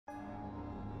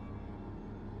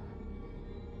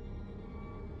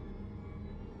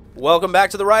Welcome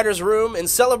back to the Writer's Room. In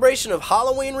celebration of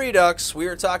Halloween Redux, we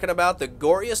are talking about the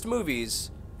goriest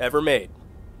movies ever made.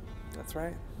 That's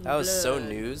right. That was so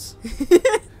news.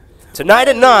 Tonight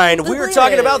at 9, we are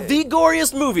talking about the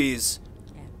goriest movies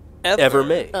ever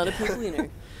made. On a poop wiener.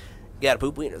 Got a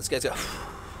poop wiener. This guy's got...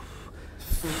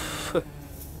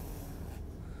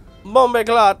 Bombe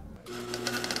clot.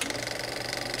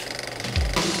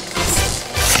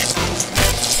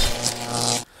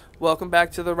 Welcome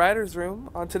back to the Writer's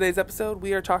Room. On today's episode,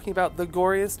 we are talking about the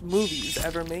goriest movies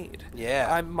ever made. Yeah.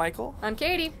 I'm Michael. I'm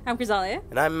Katie. I'm Chrysalia.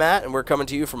 And I'm Matt, and we're coming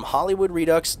to you from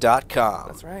HollywoodRedux.com.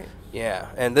 That's right. Yeah,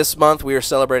 and this month we are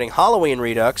celebrating Halloween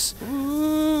Redux.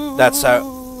 That's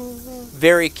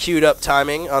very queued up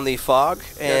timing on the fog.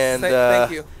 Yes, And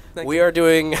thank you. We are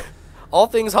doing all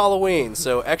things Halloween,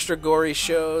 so extra gory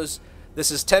shows. This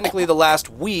is technically the last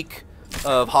week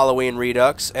of Halloween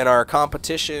Redux, and our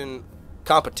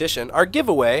our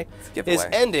giveaway is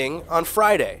ending on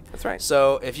Friday. That's right.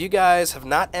 So if you guys have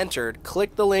not entered,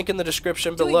 click the link in the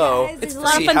description below guys. There's to a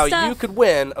lot of see fun how stuff. you could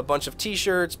win a bunch of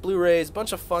t-shirts, Blu-rays, a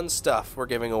bunch of fun stuff we're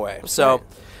giving away. So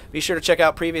be sure to check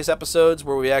out previous episodes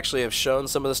where we actually have shown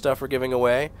some of the stuff we're giving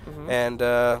away and,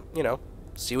 you know,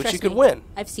 see what Trust you could me, win.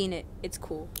 I've seen it. It's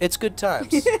cool. It's good times.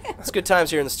 It's good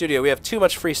times here in the studio. We have too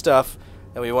much free stuff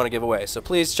that we want to give away. So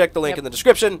please check the link in the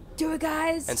description. Do it,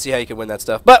 guys. And see how you can win that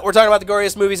stuff. But we're talking about the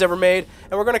goriest movies ever made,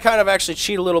 and we're going to kind of actually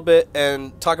cheat a little bit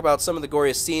and talk about some of the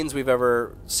goriest scenes we've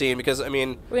ever seen because, I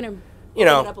mean, We're going to you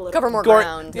know, Cover more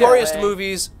ground. goriest Yeah.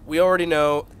 movies, we already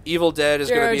know. Evil Dead is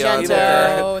going to be on Argento,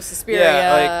 there. Suspiria,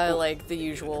 Yeah, like the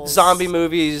usual. Zombie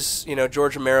movies, you know,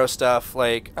 George Romero stuff,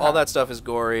 like all that stuff is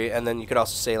gory, and then you could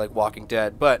also say like Walking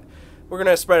Dead. But we're going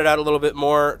to spread it out a little bit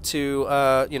more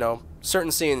to, you know,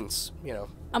 certain scenes, you know.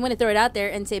 I'm going to throw it out there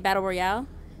and say Battle Royale.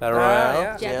 Battle Royale.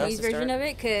 yeah. Japanese Yeah. version of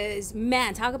it. Because,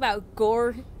 man, talk about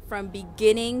gore from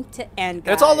beginning to end,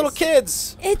 guys. It's all little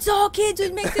kids. It's all kids,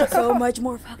 which makes it so much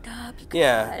more fucked up. you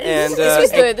Yeah, guys.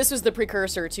 and This was the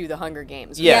precursor to the Hunger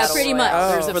Games. Yes. Battle pretty much.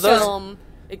 Royale. There's For a those- film.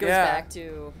 It goes back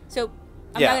to. So,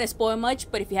 I'm Yeah. not going to spoil much,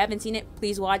 but if you haven't seen it,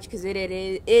 please watch because it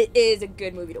is a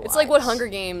good movie to watch. It's like what Hunger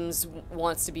Games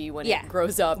wants to be when Yeah. it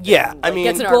grows up. Yeah, and, I like, mean-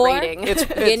 gets an Gore. R rating. It's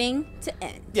beginning to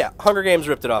end. yeah, Hunger Games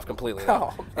ripped it off completely.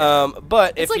 Oh,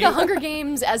 But It's if like you, a Hunger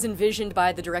Games as envisioned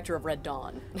by the director of Red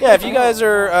Dawn. yeah, if you guys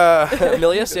are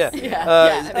Milius, yeah,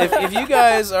 Yeah. If you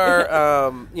guys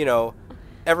are you know,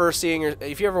 ever seeing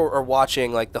if you ever are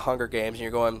watching like the Hunger Games and you're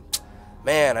going,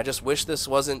 man, I just wish this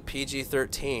wasn't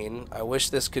PG-13. I wish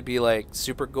this could be like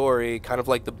super gory, kind of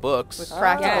like the books. With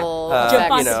practical Yeah. effects,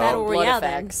 Jump on you know, Battle blood Royale then.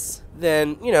 effects.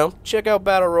 Then you know, check out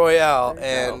Battle Royale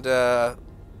There you and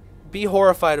be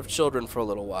horrified of children for a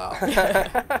little while.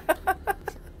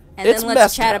 And It's then let's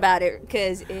messed chat up. about it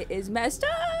because it is messed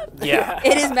up. Yeah.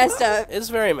 It is messed up. It's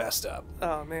very messed up.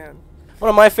 oh man. One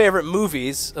of my favorite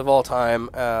movies of all time,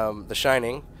 The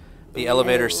Shining, the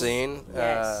elevator scene.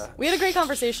 Yes. We had a great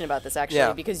conversation about this actually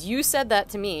Yeah. because you said that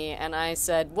to me and I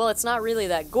said, "Well, it's not really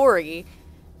that gory,"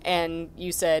 and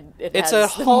you said It's has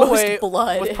a the hallway most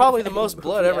blood with probably the in most any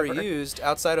blood movie ever used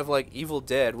outside of like Evil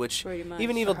Dead, which Pretty much.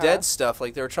 even Evil Dead stuff,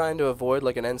 like they were trying to avoid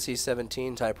like an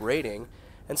NC-17 type rating.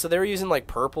 And so they were using like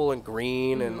purple and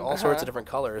green and all sorts of different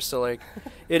colors. So like,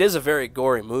 it is a very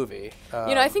gory movie.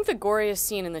 You know, I think the goriest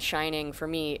scene in The Shining for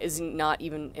me is not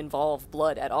even involve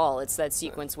blood at all. It's that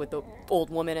sequence with the old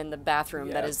woman in the bathroom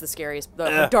that is the scariest,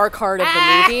 the dark heart of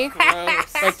the movie. Like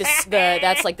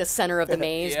that's like the center of the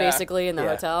maze basically in the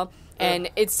hotel.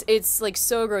 And it's like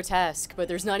so grotesque, but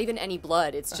there's not even any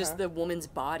blood. It's just the woman's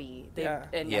body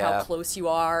and how close you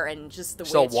are, and just the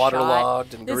It's way all it's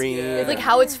waterlogged shot. and It's- green. It's like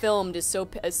how it's filmed is so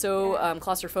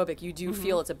claustrophobic. You do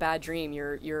feel it's a bad dream.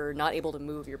 You're not able to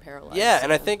move. You're paralyzed. Yeah,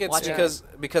 and I think it's Watch it.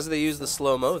 because they use the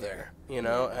slow-mo there, you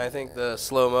know? I think the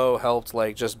slow-mo helped,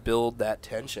 like, just build that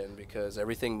tension because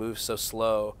everything moves so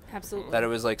slow Absolutely. that it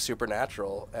was, like,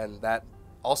 supernatural, and that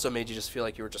also made you just feel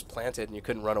like you were just planted and you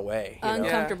couldn't run away, you know?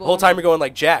 Uncomfortable. The whole time you're going,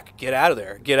 like, Jack, get out of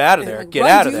there, get out of there, get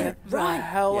Run, out of dude. there. The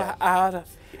hell Yeah. out of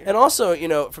here. And also, you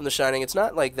know, from The Shining, it's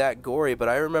not, like, that gory, but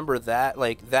I remember that,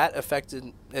 like, that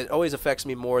affected, it always affects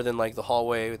me more than, like, the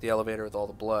hallway with the elevator with all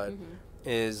the blood,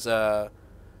 is,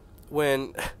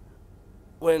 when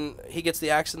he gets the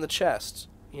axe in the chest,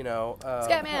 you know,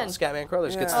 Scatman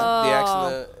Crothers gets the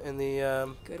axe in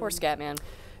the Poor Scatman.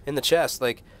 in the chest.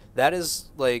 Like, that is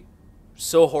like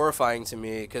so horrifying to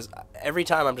me because every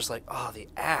time I'm just like, oh, the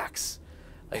axe.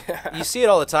 Like, you see it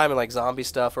all the time in like zombie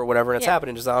stuff or whatever, and it's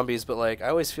happening to zombies. But like, I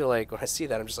always feel like when I see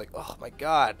that, I'm just like, oh my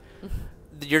god.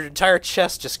 Your entire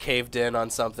chest just caved in on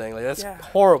something. Like, that's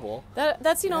horrible.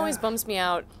 That scene always bums me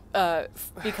out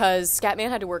because Scatman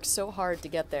had to work so hard to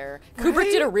get there.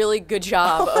 Kubrick did a really good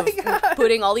job of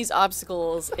putting all these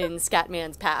obstacles in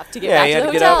Scatman's path to get back he to had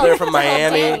the to get hotel. up there from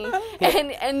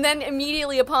Miami. And then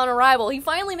immediately upon arrival, he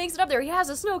finally makes it up there. He has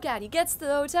a snowcat. He gets to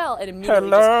the hotel and immediately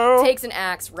Hello? just takes an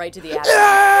axe right to the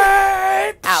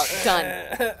abdomen. Out.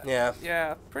 Done. Yeah.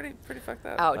 Yeah, pretty fucked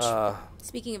up. Ouch.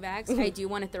 Speaking of acts, I do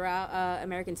want to throw out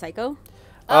American Psycho.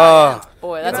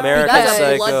 Boy, that's American a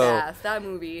Psycho. bloodbath. That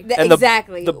movie. And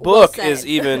Exactly. The well book said. is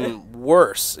even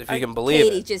worse, if you can believe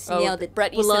Katie it. just nailed it.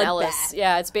 Brett Easton Bloodbath. Ellis.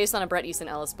 Yeah, it's based on a Brett Easton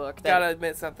Ellis book. That Gotta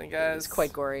admit something, guys. is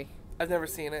quite gory. I've never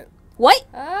seen it. What?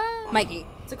 Ah. Mikey.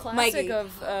 It's a classic Mikey.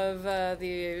 of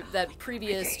that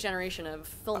previous generation of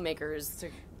filmmakers.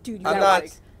 Dude, you I'm gotta not.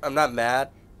 watch. I'm not mad.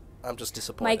 I'm just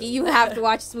disappointed. Mikey, you have to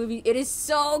watch this movie. It is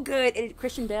so good.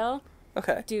 Christian Bale,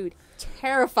 Okay. dude,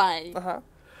 terrifying.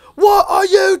 What are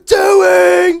you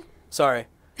doing? Sorry.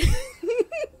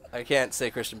 I can't say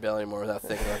Christian Bale anymore without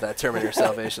thinking about that Terminator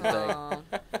Salvation thing. Aw.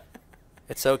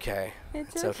 It's okay.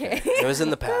 It's okay. It was in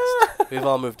the past. We've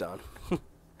all moved on.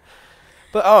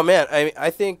 But oh man, I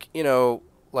think, you know,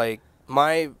 like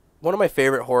one of my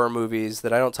favorite horror movies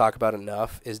that I don't talk about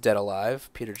enough is Dead Alive,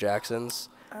 Peter Jackson's.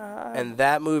 And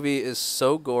that movie is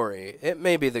so gory. It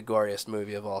may be the goriest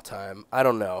movie of all time. I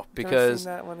don't know, Never because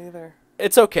seen that one either.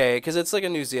 it's okay because it's like a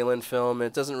New Zealand film.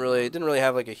 It didn't really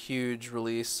have like a huge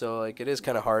release, so like it is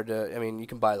kind of hard to. I mean, you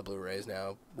can buy the Blu-rays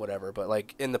now, whatever. But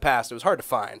like in the past, it was hard to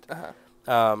find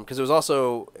because it was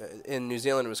also in New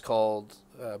Zealand it was called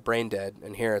Braindead,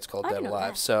 and here it's called I Dead didn't know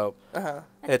Alive. that. So Uh-huh.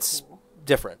 it's cool.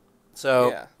 different. So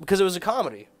Yeah. because it was a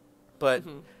comedy, but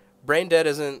Braindead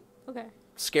isn't Okay.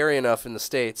 scary enough in the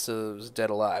States, so it was Dead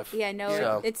Alive. Yeah, no,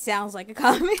 So- it sounds like a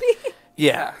comedy.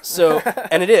 Yeah. So,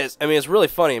 and it is. I mean, it's really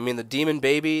funny. I mean, the demon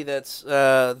baby that's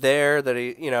there that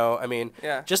he, you know, I mean,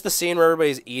 Yeah. just the scene where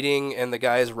everybody's eating and the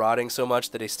guy is rotting so much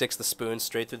that he sticks the spoon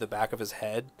straight through the back of his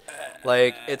head.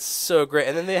 Like, it's so great.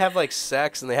 And then they have like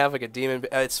sex and they have like a demon.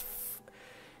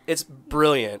 It's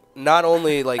brilliant. Not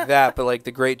only like that, but like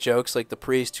the great jokes, like the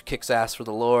priest who kicks ass for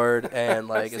the Lord and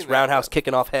like his seen that. roundhouse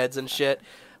kicking off heads and shit.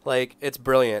 Like, it's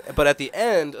brilliant. But at the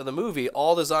end of the movie,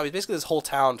 all the zombies, basically this whole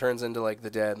town turns into, like,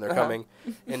 the dead, and they're coming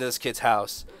into this kid's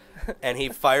house. And he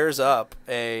fires up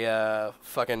a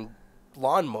fucking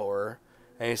lawnmower,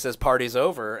 and he says, "Party's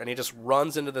over," and he just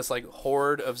runs into this, like,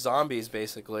 horde of zombies,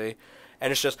 basically.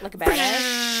 And it's just... Like a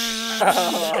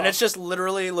badass. and it's just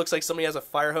literally looks like somebody has a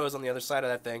fire hose on the other side of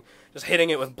that thing, just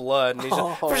hitting it with blood, and he's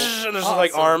just, and there's just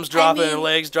like arms dropping and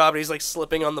legs dropping. He's like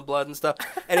slipping on the blood and stuff,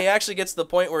 and he actually gets to the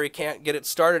point where he can't get it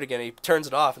started again. He turns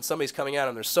it off, and somebody's coming at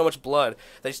him. There's so much blood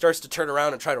that he starts to turn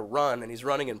around and try to run, and he's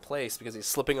running in place because he's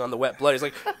slipping on the wet blood. He's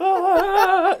like,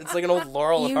 "Ah!" It's like an old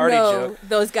Laurel and You Hardy know, joke.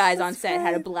 those guys on set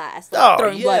had a blast, like, Oh,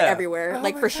 throwing blood yeah. everywhere,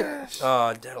 like for sure.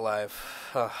 Oh, Dead Alive.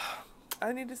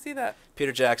 I need to see that.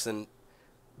 Peter Jackson,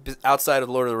 outside of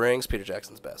Lord of the Rings, Peter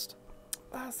Jackson's best.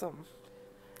 Awesome.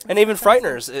 And even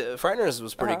Frighteners. Frighteners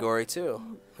was pretty gory,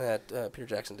 too, that Peter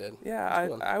Jackson did. Yeah,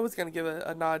 I was going to give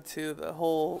a nod to the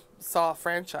whole Saw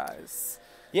franchise.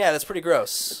 Yeah, that's pretty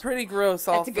gross. Pretty gross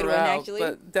all That's a good one, throughout, actually.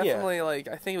 but definitely, like,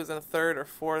 I think it was in the third or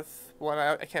fourth one.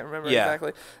 I can't remember Yeah.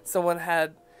 exactly. Someone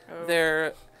had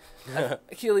their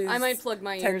Achilles I might plug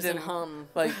my ears and tendon, hum.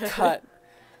 like, cut.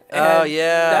 Oh, And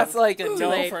yeah. That's like a no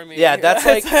late. for me. Yeah, that's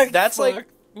like fuck,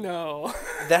 no.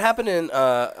 that happened in.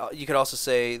 You could also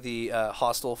say the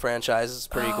Hostel franchise is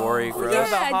pretty gory, gross. Yeah, the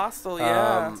Yeah. Hostel,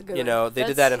 yeah. a good You know, they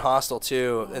did That's- that in Hostel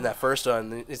too. In that first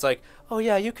one, it's like, oh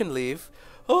yeah, you can leave.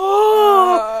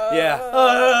 Oh yeah.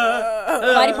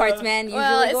 Body parts, man. Usually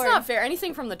Well, it's gore. not fair.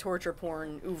 Anything from the torture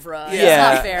porn oeuvre. Yeah.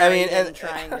 It's not fair. I mean, even and-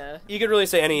 trying to. You could really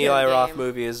say any Good Eli Roth game.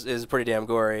 movie is pretty damn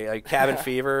gory. Like Cabin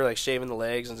Fever, like shaving the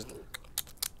legs and just,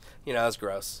 you know, that's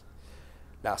gross.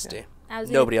 Nasty. I was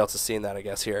Nobody else has seen that, I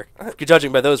guess, here.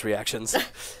 Judging by those reactions.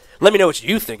 Let me know what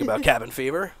you think about Cabin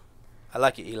Fever. I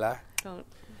like it, Eli. Don't,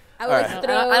 I would like Alright. to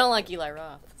throw. I don't like Eli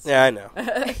Roth. Yeah, I know.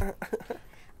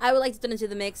 I would like to throw into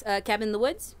the mix. Cabin in the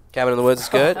Woods. Cabin in the Woods is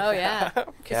good. Oh yeah,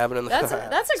 Cabin in the that's a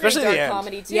great Especially dark the end.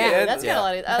 comedy too. Yeah. That's Yeah.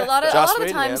 got a lot of Joss the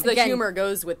Whedon, times man. the Again, humor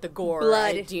goes with the gore.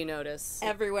 blood. Do you notice?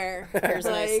 Everywhere. Appears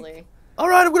Like, nicely. All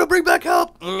right, I'm gonna bring back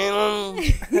help.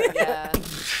 Yeah.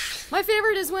 My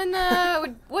favorite is when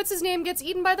what's his name gets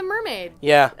eaten by the mermaid.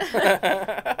 Yeah.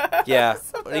 Yeah.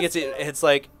 When he gets it, it's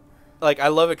like I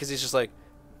love it because he's just like,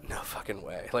 no fucking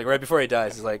way. Like right before he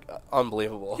dies, he's like,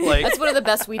 unbelievable. Like, That's one of the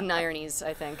best Whedon ironies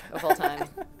I think of all time.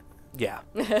 yeah.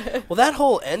 Well, that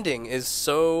whole ending is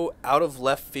so out of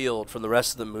left field from the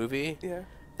rest of the movie Yeah.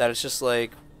 that it's just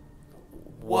like,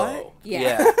 whoa. What?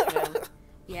 Yeah.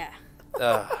 Yeah.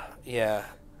 Yeah. Yeah.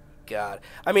 God.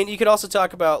 I mean, you could also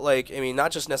talk about, like, I mean,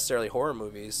 not just necessarily horror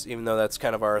movies, even though that's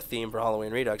kind of our theme for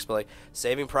Halloween Redux, but, like,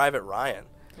 Saving Private Ryan.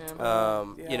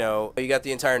 You know, you got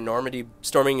the entire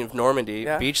storming of Normandy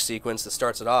beach sequence that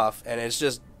starts it off, and it's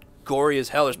just gory as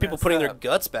hell. There's people putting their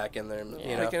guts back in there,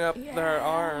 you know. Picking up their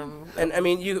arm. And, I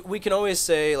mean, we can always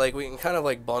say, like, we can kind of,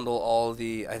 like, bundle all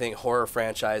the, I think, horror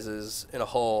franchises in a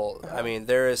whole. I mean,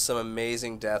 there is some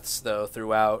amazing deaths, though,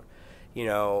 throughout. You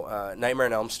know, Nightmare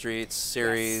on Elm Street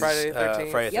series, Friday the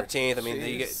 13th. Friday the 13th. I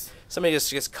mean, somebody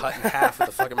just gets cut in half with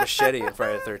a fucking machete in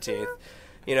Friday the 13th.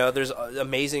 You know, there's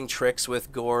amazing tricks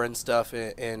with gore and stuff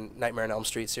in Nightmare on Elm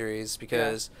Street series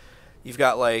because you've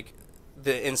got, like,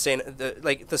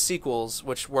 the sequels,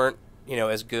 which weren't, you know,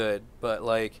 as good, but,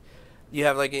 like, you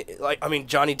have, like I mean,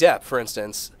 Johnny Depp, for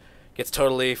instance, gets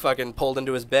totally fucking pulled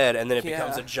into his bed, and then it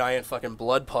becomes a giant fucking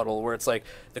blood puddle where it's like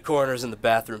the coroner's in the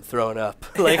bathroom throwing up.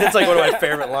 Like, it's like one of my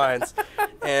favorite lines.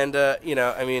 And, you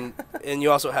know, I mean, and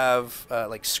you also have,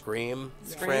 like, Scream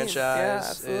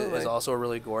franchise is also a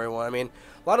really gory one. I mean,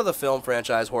 a lot of the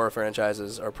horror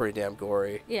franchises are pretty damn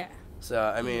gory. Yeah. So,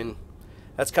 I mean,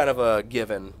 that's kind of a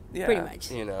given. Yeah. Pretty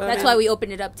much. You know. That's why we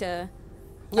opened it up to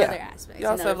other aspects. You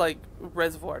also have, like,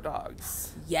 Reservoir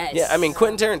Dogs. Yes. Yeah, I mean,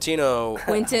 Quentin Tarantino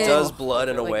does blood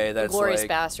in a way that's Glorious like...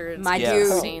 Bastards. My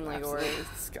dude. Insanely gory.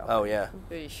 Oh, yeah.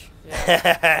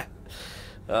 Yeah.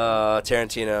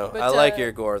 Tarantino. But, I like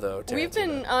your gore, though, Tarantino. We've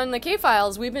been, on the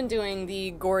K-Files, we've been doing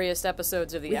the goriest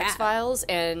episodes of the X-Files,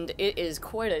 and it is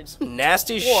quite a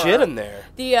nasty horror. shit in there.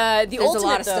 The ultimate, a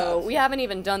lot of though, stuff. we haven't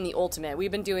even done the ultimate.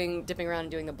 We've been dipping around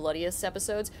and doing the bloodiest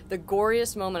episodes. The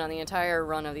goriest moment on the entire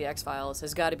run of the X-Files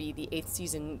has got to be the 8th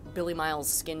season Billy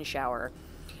Miles skin shower.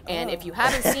 And if you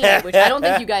haven't seen it, which I don't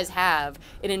think you guys have,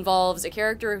 it involves a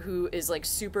character who is, like,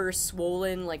 super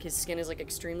swollen, like his skin is, like,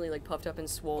 extremely, like, puffed up and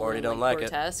swollen, Already don't like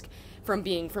grotesque, from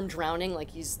drowning,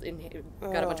 like he's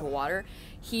got a bunch of water.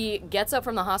 He gets up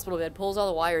from the hospital bed, pulls all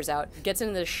the wires out, gets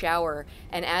into the shower,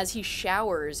 and as he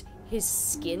showers, his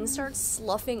skin starts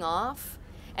sloughing off,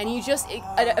 and you just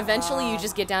eventually you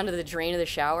just get down to the drain of the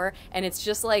shower, and it's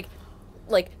just like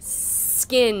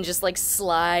skin just like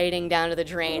sliding down to the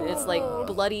drain. It's like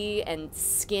bloody and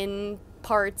skin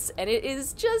parts, and it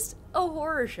is just a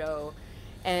horror show.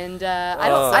 And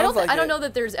I don't know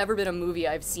that there's ever been a movie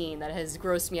I've seen that has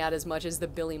grossed me out as much as the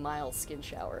Billy Miles skin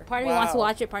shower. Part of me wants to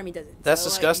watch it, part of me doesn't. That's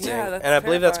disgusting. that's and I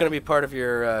believe that's going to be part of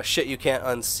your shit you can't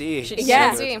unsee. Shit you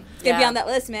can't see. It's gonna be on that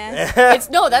list, man. That's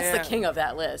the king of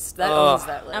that list. That owns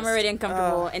that list. I'm already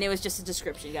uncomfortable, and it was just a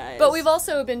description, guys. But we've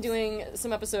also been doing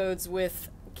some episodes with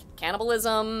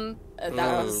cannibalism.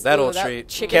 That old treat.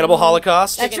 Chicken, Cannibal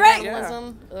Holocaust. That's right.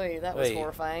 Cannibalism. Oy, that was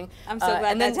horrifying. I'm so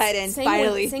glad that tied in,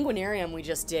 finally. Sanguinarium we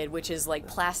just did, which is like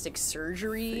plastic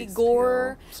surgery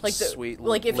gore. Like sweet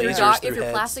if your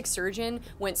heads. plastic surgeon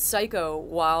went psycho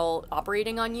while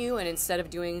operating on you, and instead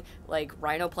of doing like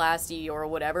rhinoplasty or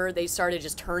whatever, they started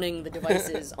just turning the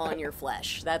devices on your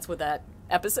flesh. That's what that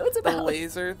episode's about. The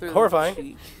laser through horrifying. The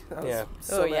cheek. Yeah.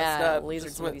 So messed up. Laser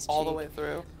just through went his all the cheek. way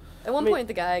through. At one point,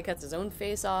 the guy cuts his own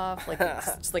face off, like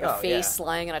it's just like a face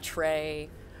lying on a tray.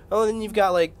 Oh, and then you've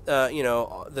got, like, you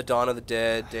know, the Dawn of the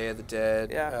Dead, Day of the Dead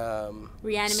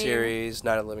Reanimator series,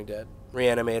 Night of the Living Dead,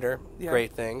 Reanimator,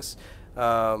 great things.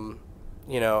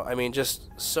 You know, I mean,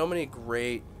 just so many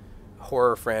great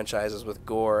horror franchises with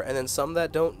gore, and then some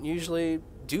that don't usually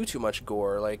do too much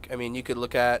gore. Like, I mean, you could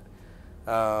look at,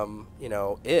 you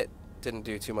know, It didn't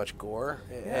do too much gore.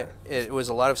 It was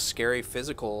a lot of scary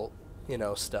physical, you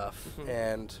know, stuff,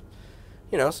 and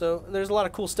you know, so there's a lot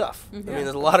of cool stuff. I mean, there's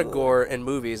a lot of gore in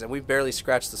movies, and we've barely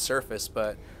scratched the surface,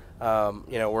 but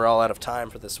you know, we're all out of time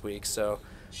for this week. So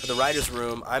for the Writers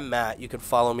Room, I'm Matt. You can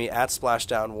follow me at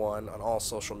Splashdown1 on all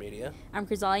social media. I'm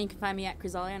Crisalia. You can find me at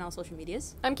Crisalia on all social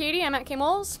medias. I'm Katie. I'm at K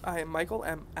Moles. I am Michael.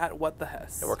 I'm at What the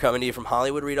Hess. And we're coming to you from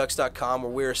HollywoodRedux.com,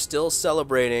 where we're still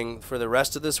celebrating for the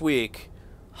rest of this week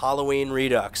Halloween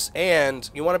Redux. And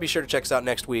you want to be sure to check us out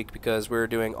next week, because we're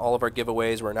doing all of our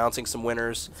giveaways. We're announcing some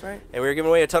winners. That's right. And we're giving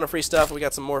away a ton of free stuff. We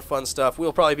got some more fun stuff.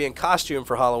 We'll probably be in costume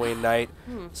for Halloween night.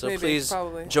 So please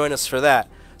join us for that.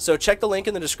 So check the link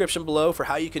in the description below for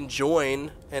how you can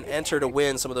join and enter to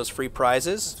win some of those free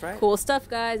prizes. That's right. Cool stuff,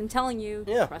 guys. I'm telling you.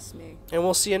 Yeah. Trust me. And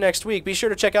we'll see you next week. Be sure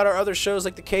to check out our other shows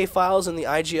like the K-Files and the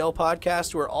IGL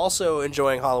podcast, who are also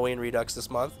enjoying Halloween Redux this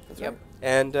month. That's right.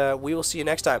 And we will see you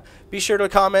next time. Be sure to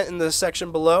comment in the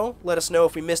section below. Let us know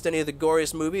if we missed any of the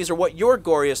goriest movies, or what your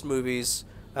goriest movies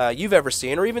you've ever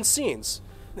seen, or even scenes.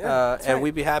 And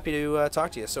we'd be happy to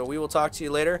talk to you. So we will talk to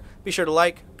you later. Be sure to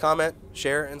like, comment,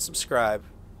 share, and subscribe.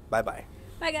 Bye-bye.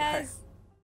 Bye, guys.